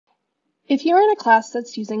If you're in a class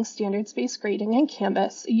that's using standards-based grading in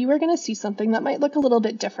Canvas, you are going to see something that might look a little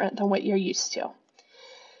bit different than what you're used to.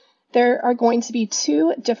 There are going to be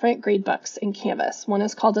two different gradebooks in Canvas. One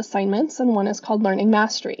is called Assignments and one is called Learning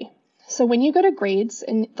Mastery. So when you go to Grades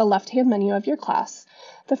in the left-hand menu of your class,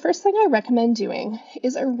 the first thing I recommend doing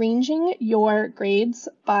is arranging your grades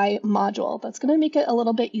by module. That's going to make it a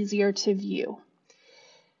little bit easier to view.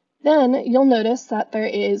 Then you'll notice that there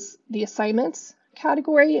is the Assignments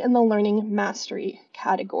category and the Learning Mastery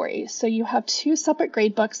category. So you have two separate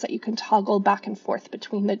gradebooks that you can toggle back and forth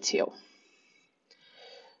between the two.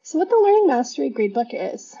 So what the Learning Mastery gradebook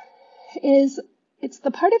is it's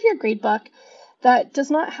the part of your gradebook that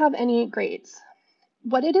does not have any grades.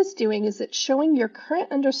 What it is doing is it's showing your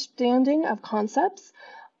current understanding of concepts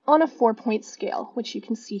on a 4-point scale, which you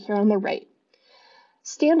can see here on the right.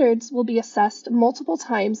 Standards will be assessed multiple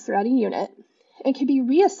times throughout a unit and can be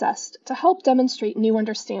reassessed to help demonstrate new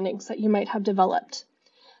understandings that you might have developed.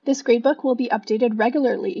 This gradebook will be updated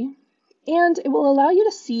regularly, and it will allow you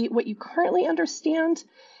to see what you currently understand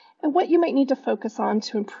and what you might need to focus on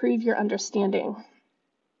to improve your understanding.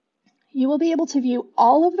 You will be able to view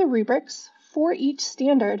all of the rubrics for each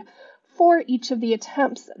standard for each of the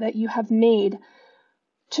attempts that you have made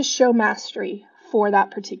to show mastery for that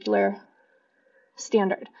particular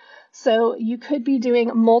standard. So you could be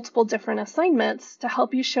doing multiple different assignments to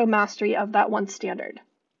help you show mastery of that one standard.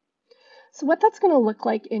 So what that's going to look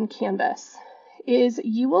like in Canvas is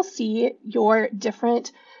you will see your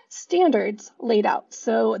different standards laid out.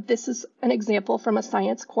 So this is an example from a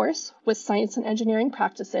science course with science and engineering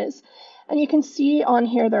practices. And you can see on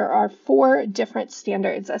here there are 4 different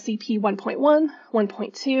standards: SEP 1.1,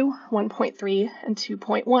 1.2, 1.3, and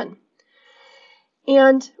 2.1.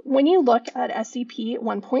 And when you look at SEP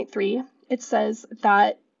 1.3, it says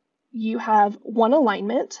that you have one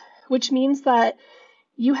alignment, which means that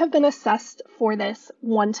you have been assessed for this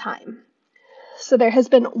one time. So there has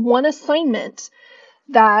been one assignment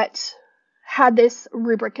that had this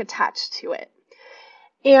rubric attached to it.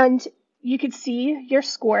 And you could see your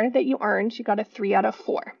score that you earned. You got a 3 out of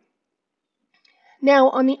 4. Now,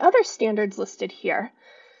 on the other standards listed here,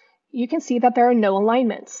 you can see that there are no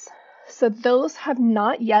alignments. So those have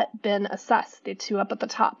not yet been assessed, the 2 up at the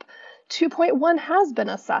top. 2.1 has been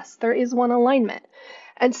assessed. There is one alignment.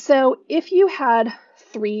 And so if you had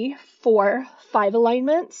 3, 4, 5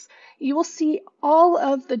 alignments, you will see all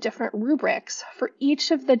of the different rubrics for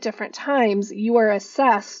each of the different times you are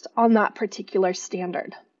assessed on that particular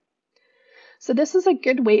standard. So this is a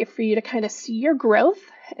good way for you to kind of see your growth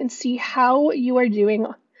and see how you are doing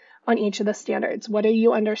on each of the standards. What are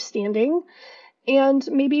you understanding? And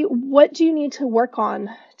maybe what do you need to work on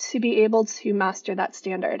to be able to master that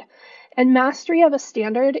standard? And mastery of a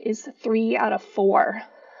standard is 3 out of 4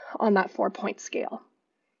 on that 4-point scale.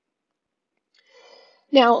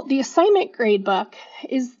 Now, the assignment gradebook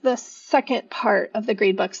is the second part of the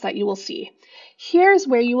gradebooks that you will see. Here's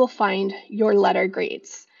where you will find your letter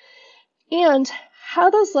grades. And how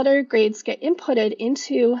those letter grades get inputted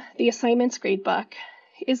into the assignments gradebook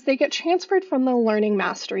is they get transferred from the Learning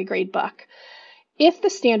Mastery gradebook if the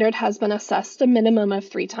standard has been assessed a minimum of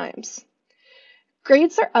 3 times.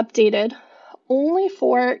 Grades are updated only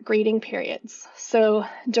for grading periods, so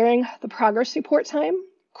during the progress report time,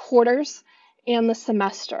 quarters, and the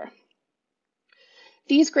semester.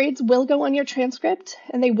 These grades will go on your transcript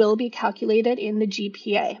and they will be calculated in the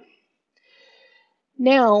GPA.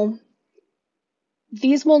 Now,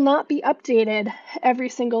 these will not be updated every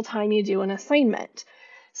single time you do an assignment.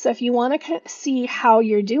 So if you want to see how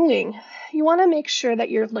you're doing, you want to make sure that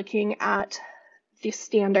you're looking at the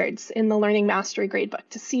standards in the Learning Mastery gradebook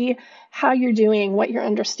to see how you're doing, what you're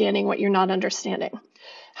understanding, what you're not understanding.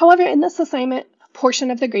 However, in this assignment portion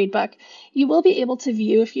of the gradebook, you will be able to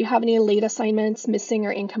view if you have any late assignments, missing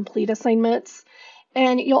or incomplete assignments,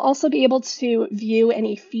 and you'll also be able to view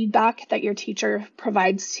any feedback that your teacher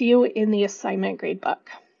provides to you in the assignment gradebook.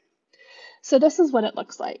 So this is what it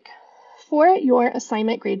looks like. For your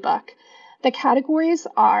assignment gradebook, the categories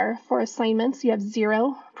are, for assignments, you have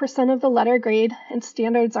 0% of the letter grade, and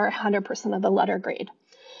standards are 100% of the letter grade.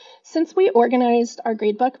 Since we organized our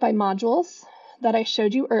gradebook by modules that I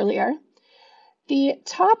showed you earlier, the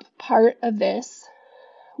top part of this,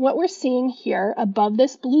 what we're seeing here above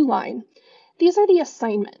this blue line, these are the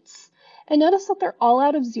assignments. And notice that they're all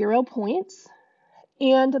out of 0 points,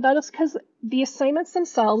 and that is because the assignments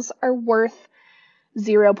themselves are worth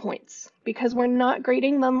 0 points, because we're not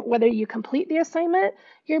grading them whether you complete the assignment,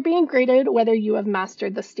 you're being graded whether you have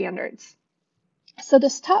mastered the standards. So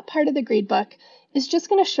this top part of the gradebook is just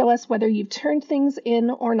going to show us whether you've turned things in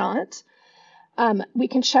or not. We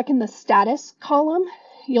can check in the status column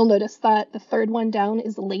You'll notice that the third one down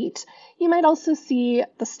is late. You might also see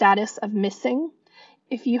the status of missing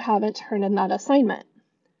if you haven't turned in that assignment.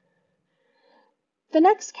 The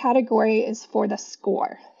next category is for the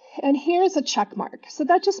score, and here's a check mark. So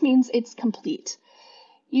that just means it's complete.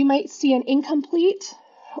 You might see an incomplete,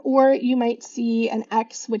 or you might see an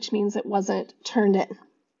X, which means it wasn't turned in.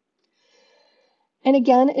 And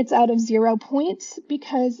again, it's out of 0 points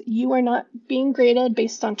because you are not being graded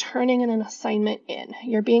based on turning an assignment in.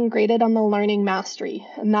 You're being graded on the learning mastery,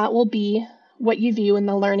 and that will be what you view in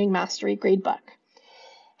the learning mastery gradebook.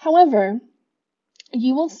 However,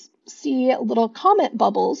 you will see little comment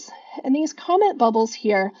bubbles, and these comment bubbles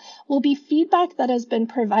here will be feedback that has been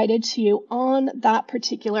provided to you on that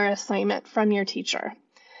particular assignment from your teacher.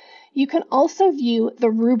 You can also view the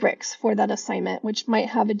rubrics for that assignment, which might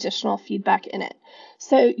have additional feedback in it.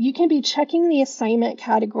 So you can be checking the assignment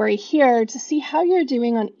category here to see how you're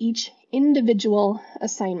doing on each individual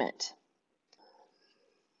assignment.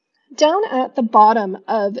 Down at the bottom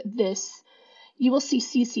of this, you will see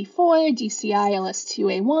CC4, DCI,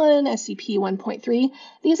 LS2A1, SEP 1.3.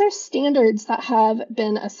 These are standards that have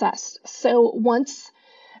been assessed. So once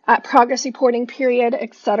at progress reporting period,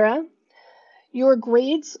 etc., your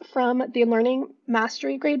grades from the Learning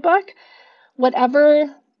Mastery Gradebook,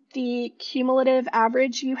 whatever the cumulative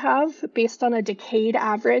average you have based on a decade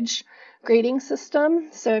average grading system,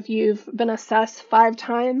 so if you've been assessed 5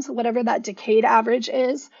 times, whatever that decade average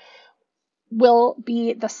is, will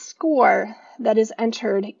be the score that is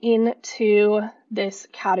entered into this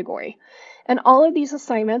category. And all of these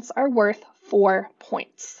assignments are worth 4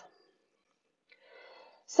 points.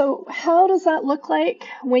 So how does that look like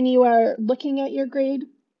when you are looking at your grade?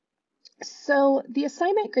 So the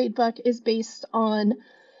assignment gradebook is based on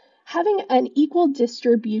having an equal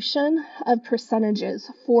distribution of percentages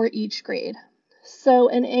for each grade. So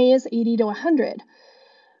an A is 80 to 100.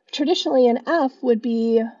 Traditionally, an F would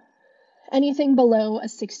be anything below a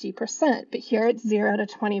 60%, but here it's 0 to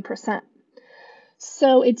 20%.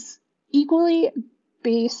 So it's equally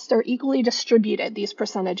based or equally distributed, these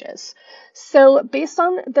percentages. So based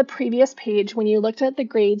on the previous page, when you looked at the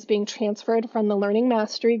grades being transferred from the Learning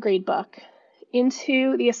Mastery Gradebook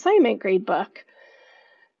into the assignment gradebook,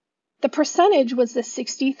 the percentage was the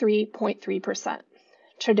 63.3%.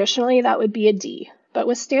 Traditionally, that would be a D, but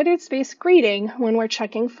with standards-based grading, when we're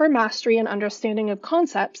checking for mastery and understanding of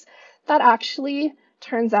concepts, that actually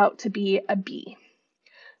turns out to be a B.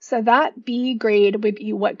 So that B grade would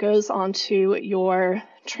be what goes onto your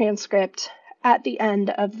transcript at the end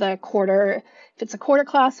of the quarter, if it's a quarter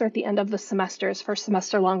class, or at the end of the semesters for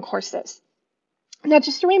semester-long courses. Now,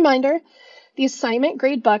 just a reminder, the assignment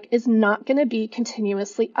gradebook is not going to be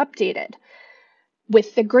continuously updated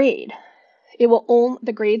with the grade.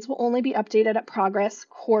 The grades will only be updated at progress,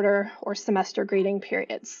 quarter, or semester grading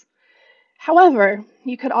periods. However,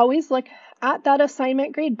 you could always look at that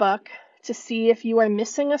assignment gradebook to see if you are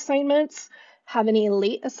missing assignments, have any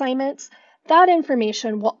late assignments. That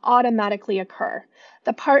information will automatically occur.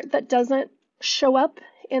 The part that doesn't show up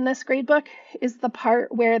in this gradebook is the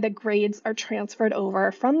part where the grades are transferred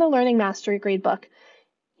over from the Learning Mastery Gradebook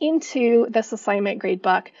into this assignment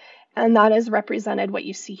gradebook, and that is represented what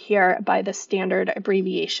you see here by the standard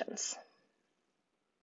abbreviations.